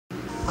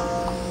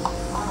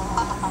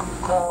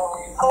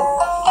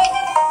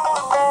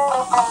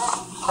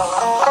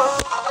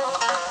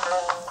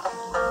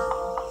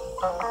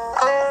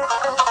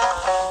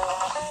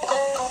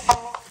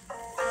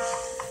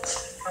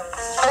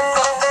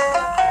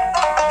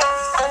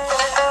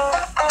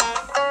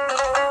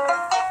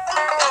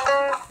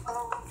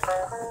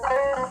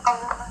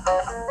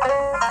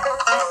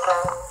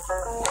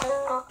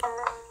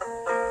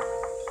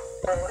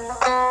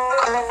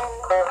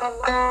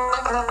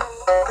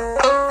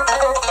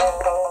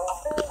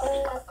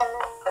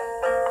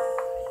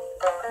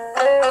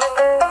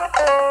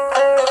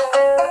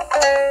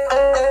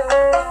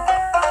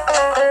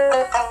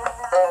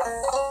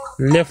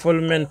Lefol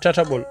men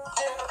tataɓol.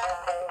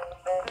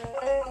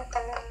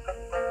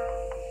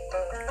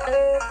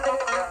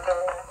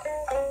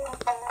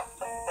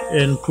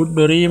 En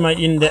puɗɗorima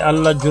inde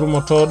Allah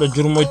jurmotoɗo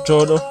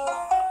jurmoytoɗo.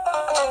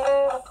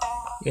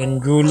 En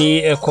juuli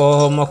e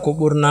koho makko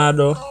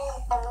ɓurnaɗo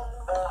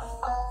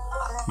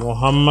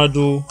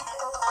Muhammadu,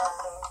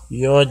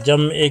 yo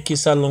jam e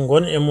kisal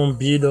gon e mum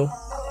biɗo.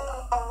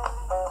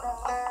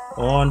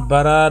 On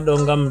baraɗo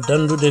ngam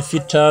dandude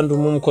fittandu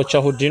mum ko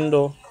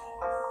cahudinɗo.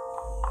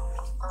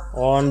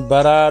 On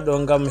baraɗo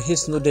ngam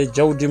hisnude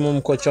jawdi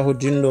mum ko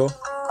cahudinɗo.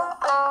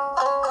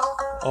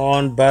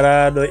 On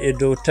baraɗo e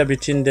dow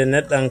tabitinde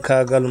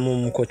neɗɗankagal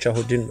mum ko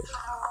cahudinɗo.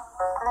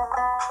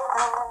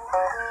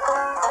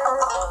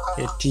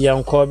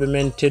 Hettiyankoɓe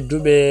men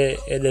tedduɓe,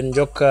 eɗen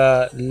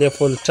jokka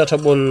lefol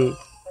tataɓol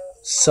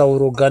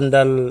Sawru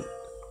Ganndal,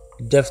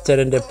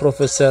 deftere nde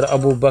professeur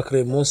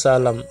Abuubakiri Musaa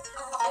LAAM.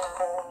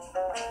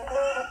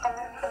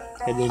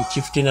 Eɗen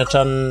ciftina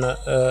tan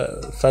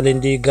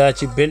falindi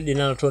gaaci belɗi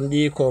nana toon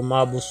ɗi ko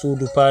maabu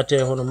suudu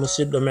paate hono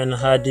musidɗo men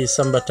haadi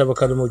Samba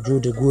Tabakali mo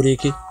juude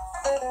guuriki.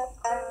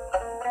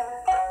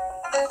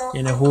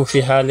 Ene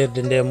huufi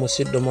haalirde nde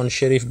musidɗo mon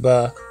Chérif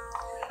Ba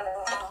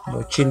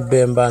mo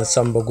cilbe mban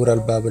Samba Gural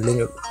Baba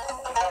Leñol.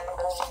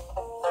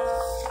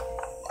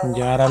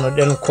 Jarano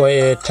ɗen ko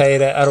e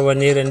tayre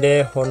arwanire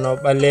nde hono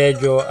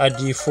ɓaleejo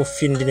adi fof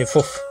findini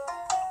fof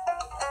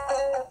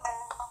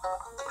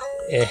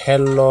e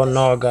hello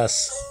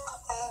nogas.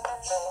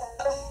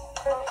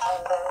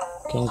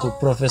 Kanko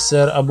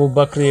professeur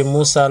Abuubakiri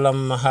Musaa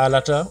LAAM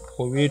haalata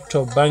o wi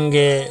to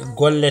bange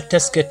golle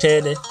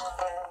tesketeɗe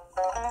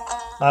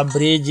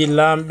abriji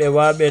lamɓe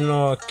waɓe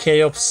no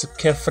Keops,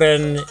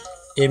 Kefren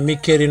e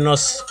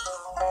Mykerinos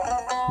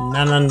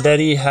nanan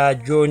dari ha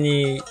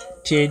joni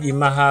teeɗi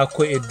maha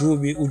ko e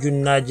duuɓi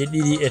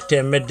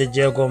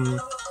 2016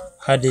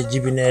 hade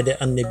jibinede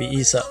annabi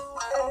Isa.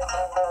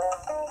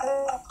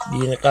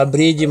 ɗin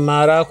abriji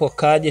mara ko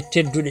kaaƴe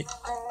tedduɗe.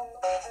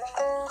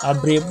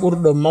 Abri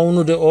ɓurɗo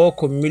mawnude o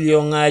ko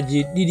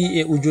million-ŋaji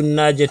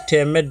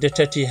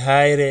 2,300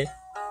 hayre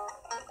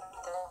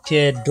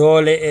te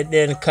doole e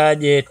ɗen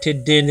kaaƴe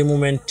teddedi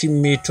mumen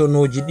timmi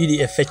tonoji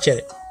 2 e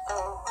feccere.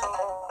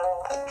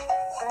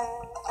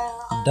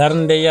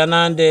 Darnde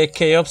yanande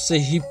Keops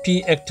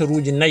hippi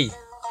hectaruji 4.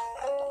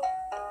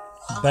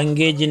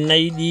 Bangeji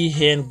 4 ɗi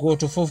hen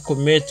goto fof ko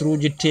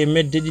metruji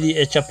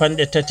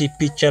 230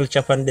 piccal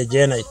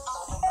 90.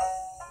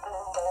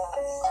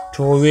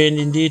 To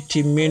wendi ndi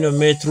timmino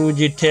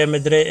metruji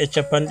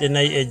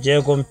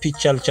 146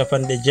 piccal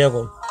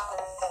 60.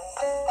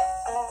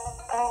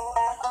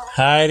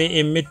 Haari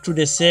e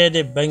mettude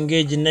seede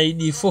bangeji 4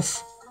 ɗi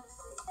fof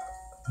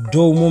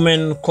dow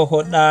mumen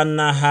koko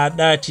ɗanna ha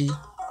ɗaati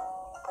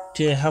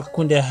te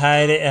hakkunde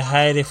hayre e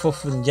hayre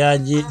fof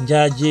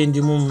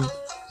jaajendi mum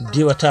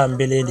diwata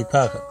mbelendi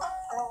paaka.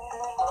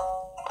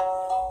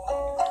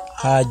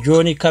 Ha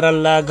joni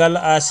karallagal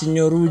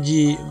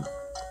asignoruji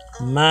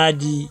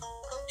maadi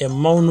e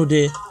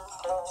mawnude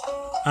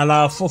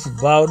ala fof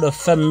bawɗo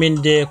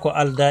famminde ko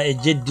alda e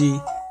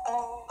jeddi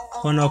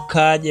hono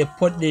kaaƴe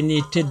poɗɗe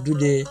ni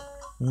teddude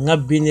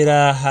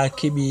ngabbinira ha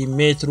keɓi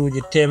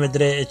metruji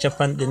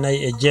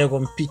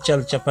 146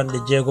 piccal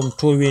 60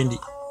 to wendi.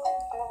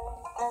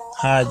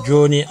 Ha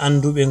joni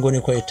anduɓe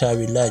ngoni koye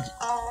tawillaji.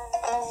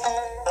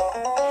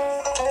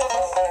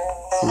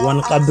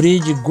 Won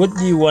kabriji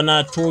goɗɗi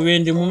wona to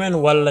wendi mumen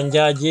walla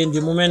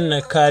jaajendi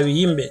mumen kaawi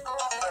yimɓe.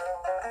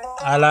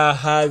 Ala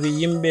haawi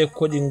yimɓe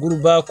koɗi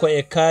ngurba ko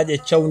e kaaƴe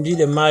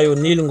cawdiɗe maayo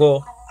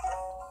nilgo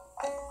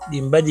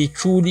ɗi mbaɗi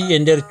cuuɗi e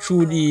nder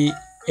cuuɗi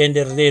e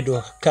nder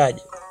reedu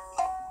kaaƴe.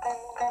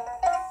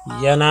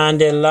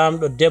 Yanande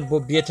laamɗo debbo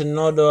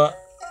biyetenoɗo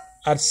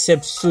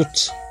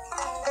Hatshepsut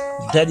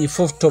daɗi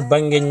fof to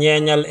bange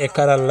ñeeñal e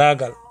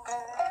karallagal.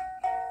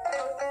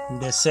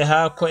 Nde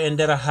seha ko e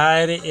nder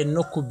hayre e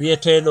nokku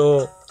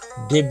biyeteɗo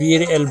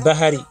Debir el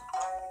Bahari.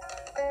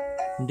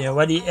 Nde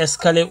waɗi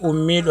escale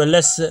ummiɗo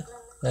less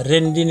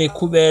rendini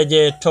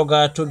kuɓeje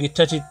togatogi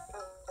 3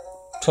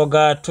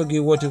 togatogi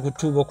woti ko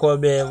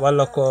tubakoɓe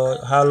walla ko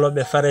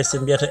haaloɓe farese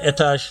mbiyata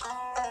étage.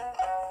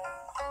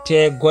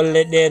 Te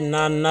golle ɗe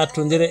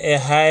natodira e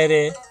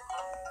hayre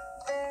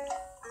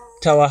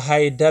tawa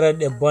haydara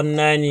ɗe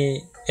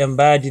bonnani e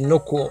mbaadi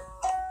nokku o.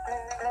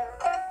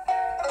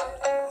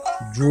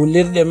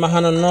 Juulirɗe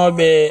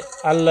mahananoɓe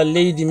Allah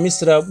leydi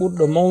Misra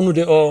ɓurɗo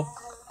mawnude o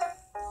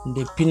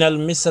nde pinal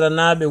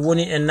misranaɓe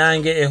woni e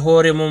nangue e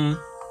hoore mum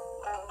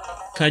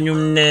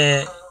kañumne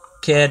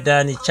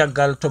keedani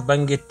caggal to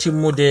bangue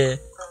timmude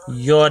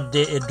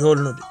yodde e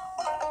dolnude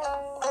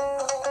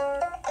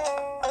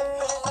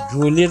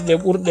juulirɗe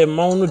ɓurɗe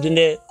mawnude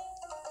nde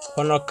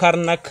hono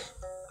karnak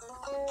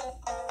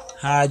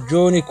ha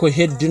joni ko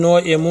heddino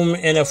e mum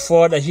ene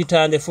fooɗa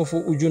hitande fof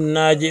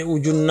ujunnaje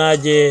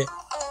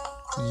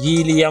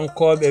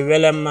yiiliyankoɓe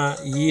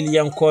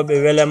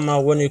welemma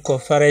woni ko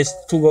farais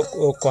tuba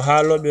ko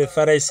haaloɓe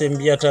farais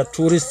mbiyata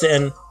touriste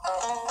en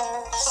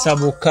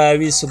sabu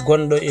kawis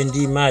gonɗo e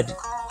ndi maadi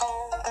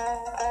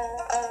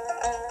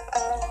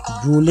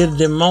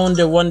juulirde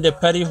mawnde wonde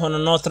Paris hono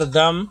Notre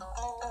Dame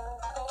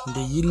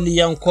nde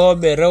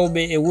yilliyankoɓe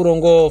rewɓe e wuro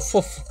ngo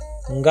fof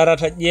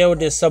garata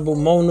ƴewde sabu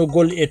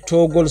mawnugol e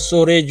togol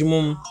soreji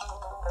mum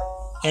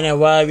ene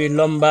wawi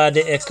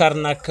lombade e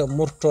karnak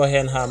murto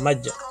hen ha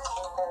majja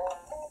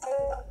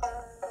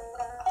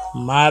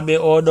maaɓe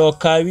oɗo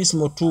kawis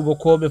mo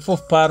tubakoɓe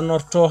fof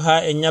parnorto ha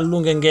e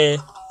ñalluge nge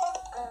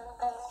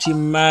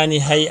timmani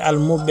hay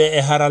almuɓe e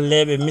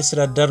haralleɓe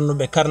misra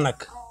darnuɓe karnak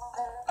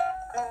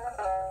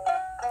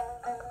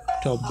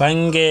to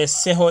bange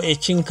seho e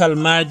cinkal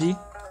maadi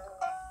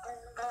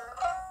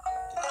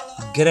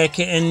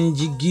greke en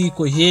jiggi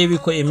ko heewi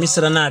ko e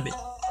misranaɓe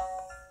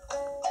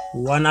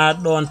wona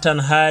ɗon tan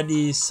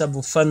haaɗi sabu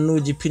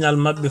fannuji pinal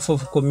maɓɓe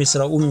fof ko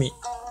misra ummi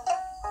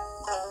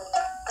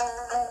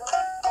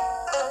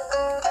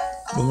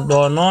ɗum ɗo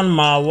noon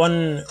ma won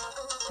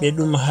ɓe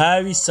ɗum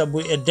haawi sabu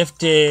e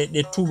defte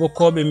ɗe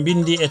tubakoɓe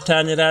bindi e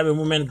taniraɓe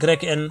mumen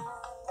grek en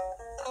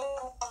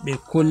ɓe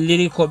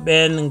kolliri ko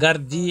ɓen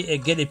gardi e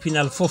geɗe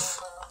pinal fof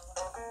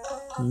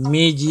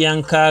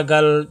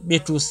miijiyankagal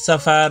ɓetu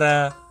safara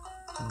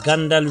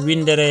Ganndal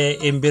windere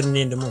e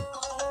birninde mum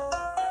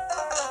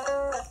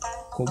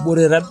ko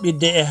ɓuri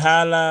raɓɓidde e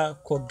haala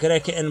ko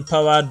greke en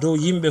pawa dow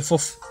yimɓe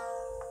fof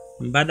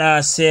mbaɗa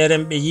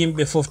seremɓe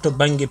yimɓe fof to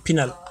bange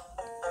pinal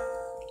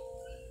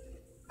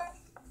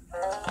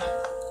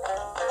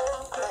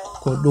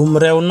ko ɗum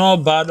rewno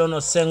baɗono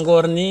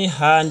Senghor ni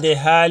hande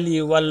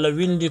haali walla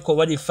windi ko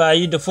waɗi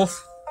fayida fof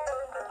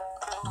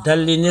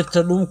dallinirta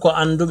ɗum ko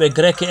anduɓe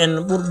greke en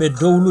ɓurɓe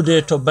dowlude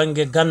to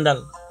bange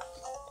Ganndal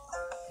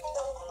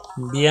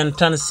mbiyen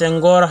tan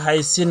Senghor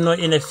hay sinno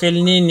ina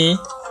felnini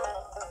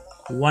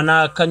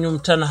wona kañum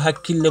tan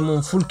hakkille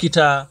mum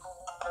fulkita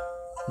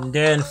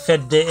nden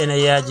fedde ene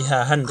yaaji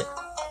ha hande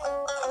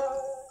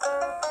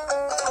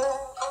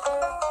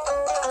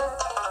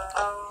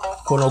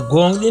kono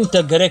gonɗinta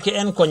greke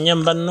en ko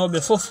ñambannoɓe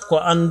fof ko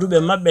anduɓe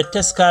mabɓe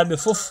teskaɓe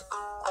fof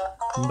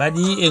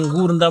mbaɗi e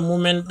gurdam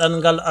mumen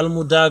ɗangal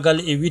almudagal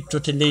e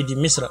wittote leydi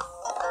misra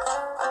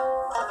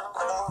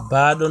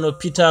baɗono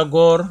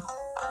Pythagore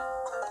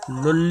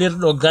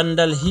lollirɗo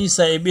Ganndal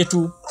hiisa e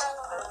ɓetu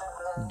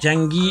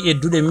jangi e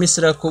duɗe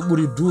misra ko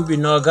ɓuri duuɓi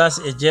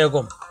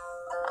 26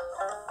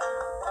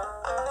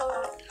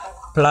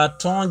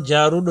 Platon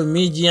jaruɗo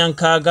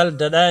miijiyankagal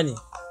daɗani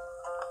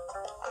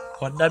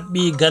o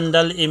ɗaɓɓi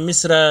Ganndal e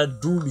misra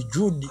duuɓi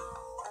juɗɗi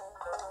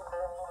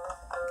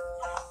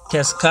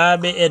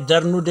teskaɓe e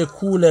darnude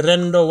kuule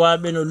rendo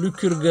waɓe no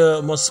Lycurgue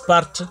mo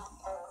Sparte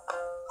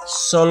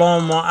Solon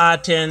mo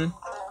Athènes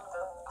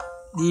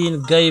ɗin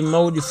gay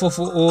mawɗi fof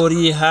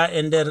oori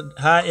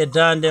ha e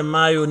dande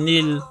maayo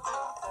Nil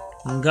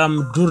ngam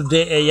durde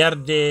e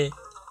yarde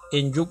e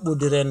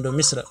juɓɓude rendo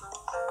misra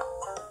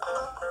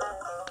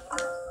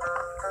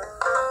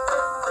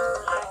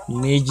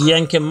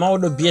miijiyanke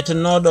mawɗo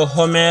biyetenoɗo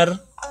Homère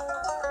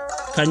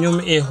kañum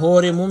e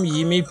hoore mum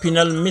yimi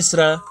pinal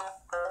misra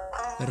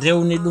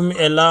rewni ɗum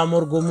e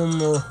laamorgo mum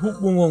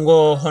huɓɓugo ngo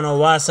hono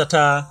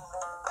wasata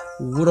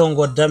wuro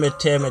ngo dame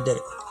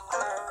temedere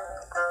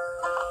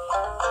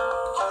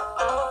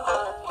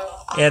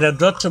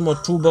Hérodote mo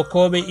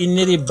tubakoɓe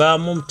inniri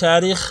bamum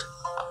tarikh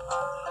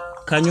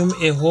kañum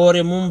e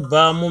hoore mum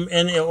bamum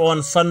en e on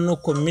fannu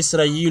ko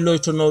misra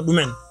yiiloytono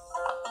ɗumen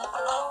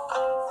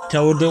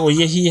tawde o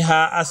yeehi ha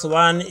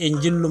Aswan e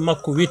jillu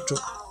makko witto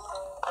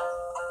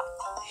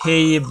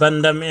heeyi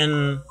bandam en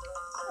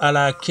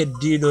ala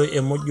keddiɗo e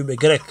moƴƴuɓe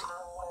grek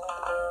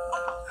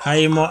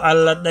haymo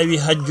Allah ɗawi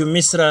hajju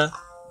misra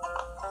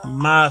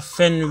ma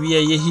fen wiya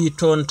yeehi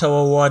toon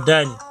tawa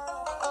wodani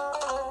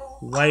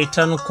way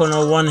tan kono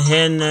won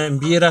hen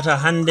mbirata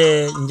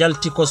hande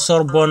jalti ko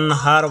Sorbonne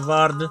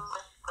Harvard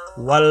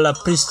walla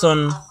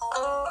Princeton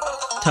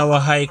tawa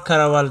hay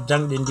karawal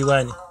dangɗe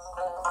diwani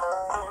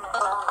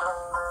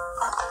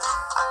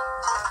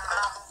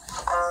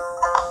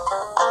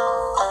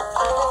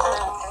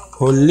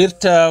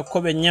hollirta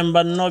koɓe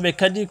ñambannoɓe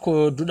kadi ko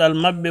duɗal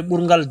mabɓe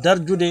ɓurgal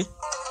darjude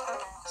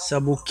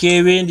sabu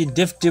kewendi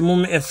defte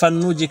mum e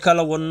fannuji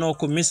kala wonno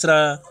ko misra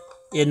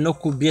e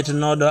nokku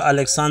biyetenoɗo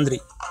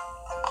Alexandrie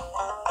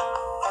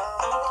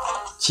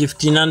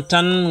ciftinan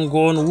tan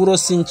gon wuro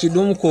sinci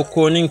ɗum ko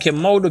koninke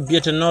mawɗo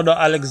biyetenoɗo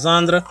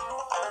Alexandre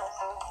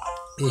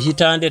e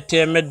hitande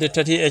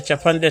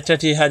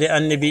 350 hade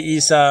annabi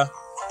Isa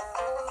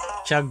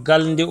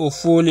caggal nde o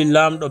fooli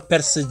lamɗo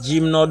Perse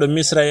jimnoɗo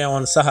misra e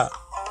on saha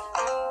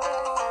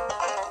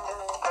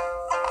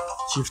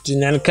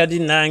ciftinen kadi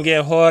nange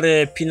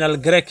hoore pinal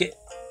greke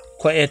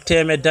ko e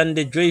teme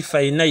dande 5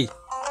 fay 4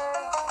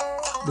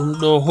 ɗum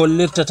ɗo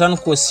hollirta tan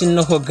ko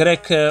sinno ko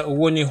grek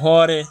woni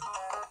hoore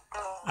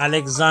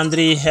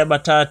Alexandrie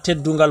heɓata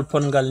teddungal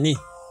pongal ni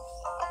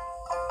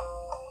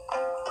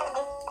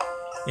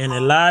ene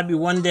laaɓi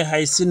wonde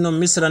hay sinno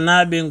misra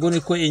naaɓe ngoni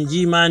ko e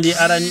jimandi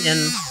arani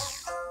en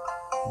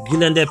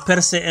gila nde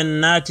perse en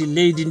naati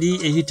leydi ndi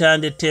e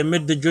hitande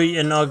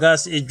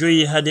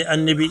 525 hade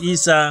annabi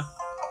Isa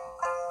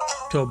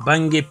to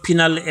bange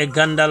pinal e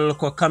Ganndal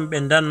ko kamɓe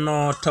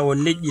danno taw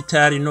leƴƴi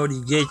taarinoɗi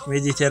geej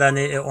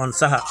Méditerranée e on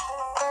saha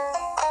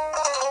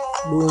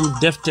ɗum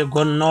defte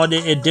gonnoɗe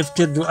e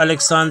deftirdu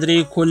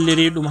Alexandrie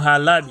kolliri ɗum ha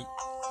laaɓi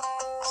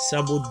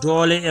sabu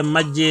doole e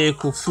majje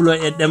ko fulo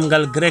e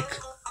ɗemgal grek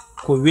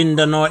ko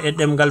windano e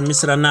ɗemgal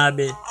misra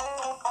naaɓe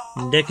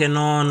ndeke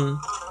noon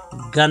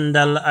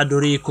Ganndal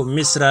adori ko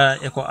misra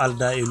e ko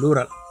alda e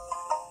lural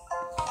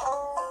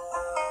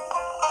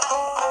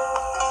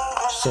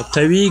so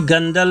tawi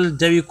Ganndal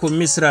dawi ko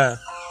misra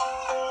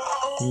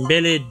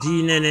mbele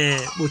diinene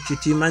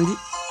ɓoccitimandi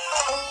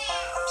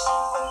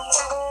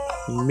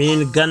min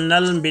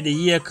Ganndal mbeɗe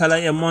yiya kala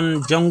e mon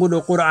janguɗo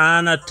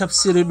Qur'ana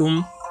tafsiri ɗum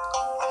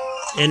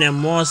ene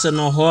moosa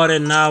no hoore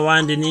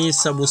nawande ni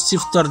sabu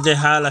siftorde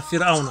haala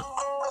Fir'auna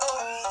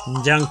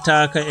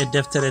jangtaka e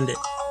deftere nde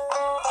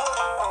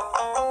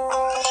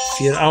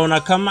Fir'auna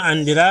kam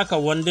andiraka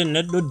wonde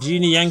neɗɗo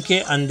diiniyanke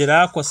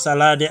andira ko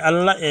salade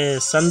Allah e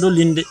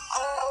sandolinde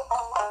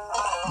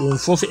ɗum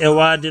fof e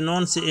waade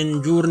noon si en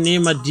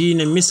jurnima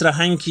diine misra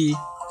hanki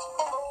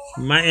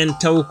ma en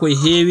taw ko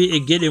heewi e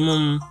geɗe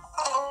mum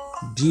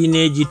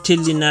diineji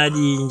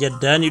tellinaɗi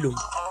jaddani ɗum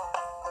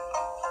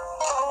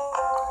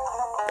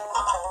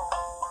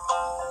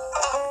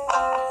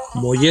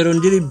mo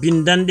yerodiri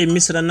bindanɗe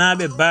misra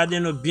naaɓe baaɗe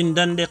no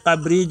bindanɗe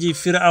qabriji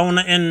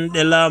Fir'auna en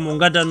ɗe laamu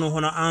gadanu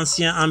hono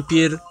ancien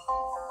empire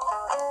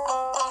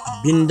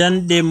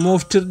bindanɗe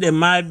moftirɗe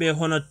maaɓe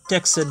hono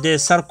texte des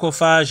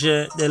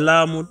sarcophages ɗe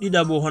laamu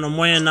ɗiɗaɓo hono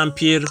moyen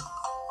empire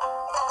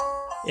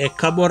e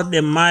kaɓorɗe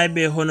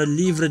maaɓe hono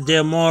livre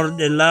des morts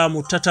ɗe laamu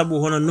tataɓo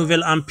hono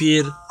nouvel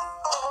empire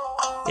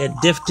e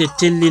defte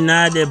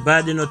tellinaɗe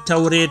baaɗe no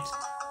Tawret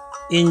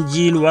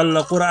Injil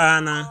walla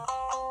Qur'ana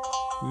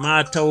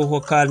ma taw ko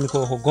kalmi ko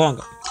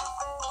gonga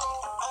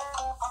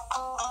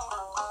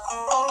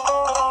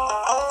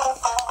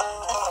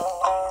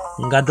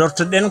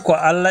gadortoɗen ko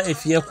Allah e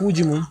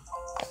fiyakuji mum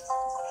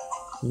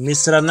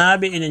misra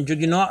naaɓe ene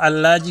jogino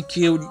allaji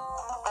kewɗi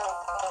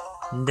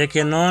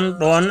ndeke noon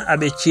ɗon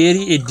aɓe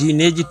ceeri e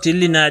diineji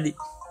tellinaɗi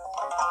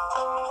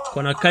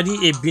kono kadi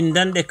e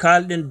bindanɗe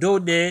kalɗen dow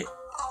ɗe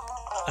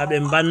aɓe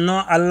banno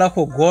Allah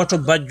ko goto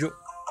bajjo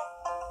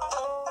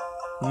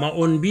ma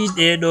on mbi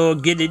ɗeɗo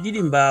geɗe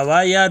ɗiɗi mbawa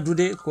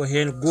yaadude ko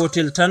hen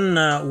gotel tan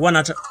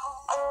wonata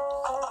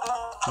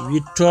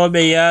wittoɓe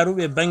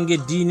yaaruɓe bange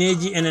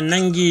diineji ene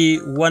nangi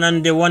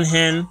wonande won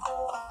hen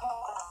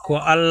ko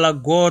Allah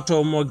goto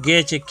mo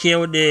geece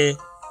kewɗe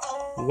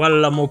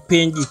walla mo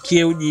peñƴi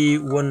kewɗi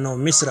wonno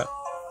misra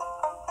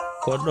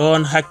ko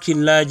ɗon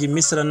hakkillaji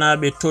misra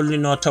naaɓe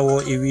tollino tawo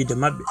e wiide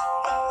mabɓe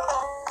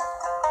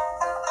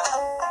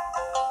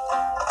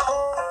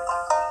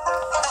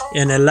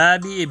ene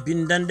laaɓi e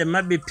bindanɗe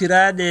mabɓe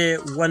piraɗe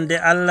wonde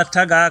Allah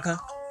tagaka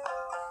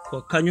ko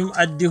kañum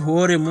addi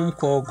hoore mum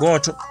ko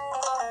goto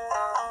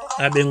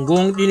aɓe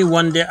gonɗini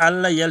wonde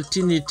Allah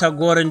yaltini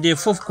tagore nde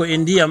fof ko e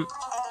ndiyam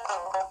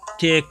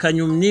te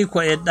kañum ni ko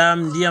e ɗam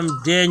ndiyam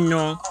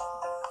deñño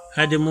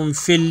hade mum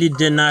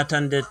fellidde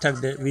natande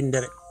tagde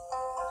windere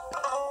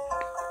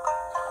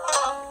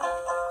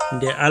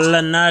nde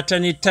Allah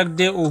natani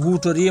tagde o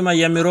hutorima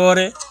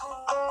yamirore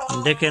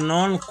ndeke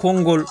noon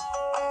konngol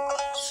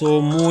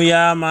so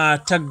muyama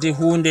tagde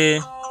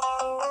hunde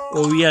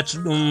o wiyata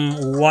ɗum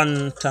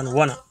won tan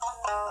wona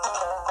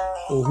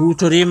o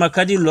hutorima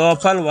kadi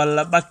loopal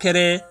walla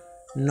ɓakkere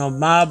no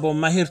maabo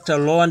mahirta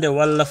loonde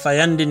walla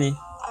fayande ni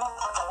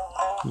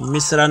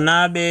misra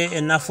naaɓe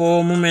e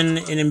nafo mumen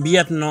ene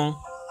mbiyatno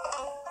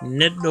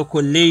neɗɗo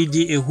ko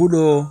leydi e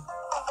huɗo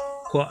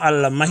ko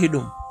Allah mahi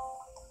ɗum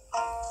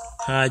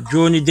ha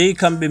joni dey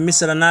kamɓe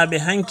misra naaɓe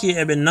hanki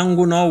eɓe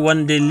nanguno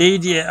wonde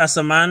leydi e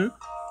asaman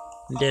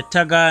nde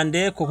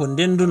tagaande koko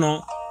ndenduno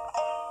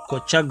ko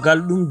caggal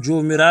ɗum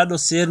jomiraɗo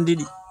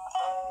serdiɗi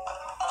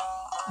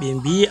ɓe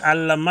mbi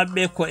Allah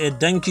maɓɓe ko e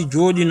danki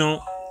joɗino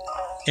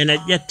ene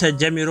ƴetta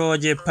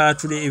jamiroje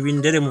patuɗe e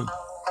windere mum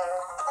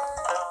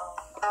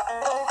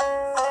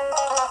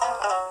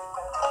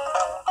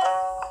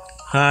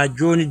ha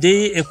joni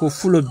dey e ko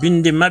fulo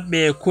binde maɓɓe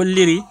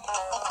kolliri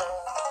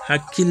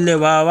hakkille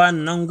wawa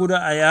nangudo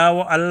a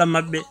yawo Allah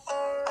maɓɓe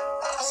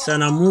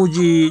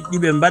sanamuji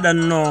ɗiɓe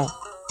mbaɗanno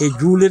e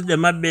juulirɗe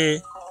maɓɓe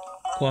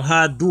ko ha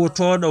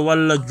duwotoɗo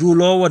walla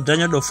juulowo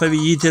dañoɗo fawi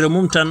yitere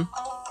mum tan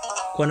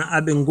kono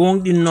aɓe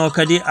gonɗinno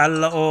kadi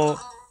Allah o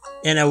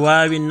ene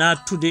wawi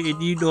nattude e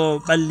ɗiɗo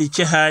ɓalli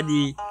cehaɗi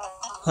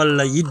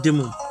holla yidde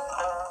mum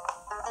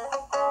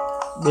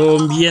ɗo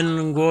mbiyen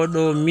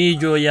ngoɗo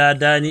miijo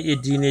yadani e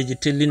diineji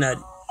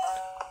tellinaɗi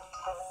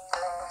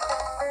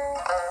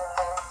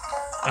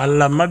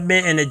Allah mabbe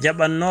ene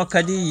jabanno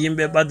kadi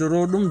yimbe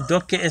badoro dum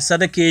dokke e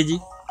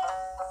sadakeji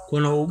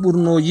kono o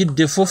burno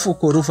yidde fofu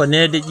ko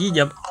rufanede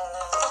jijam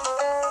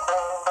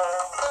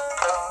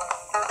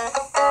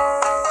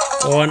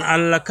on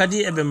Allah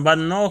kadi ebe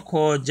banno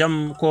ko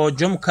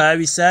jom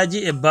kawisaji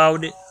e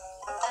bawde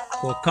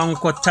ko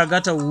kanko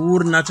tagata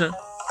wurnata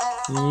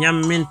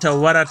nyamminta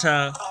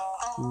warata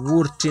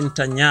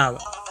wurtinta nyaawa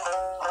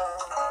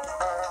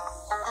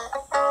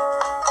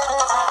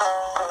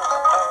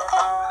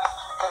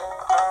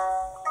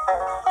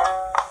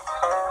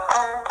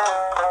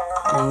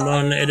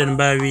non eden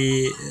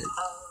bawi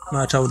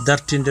mataw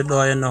dartinde do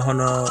en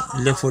hono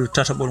lefol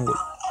tataɓol ngol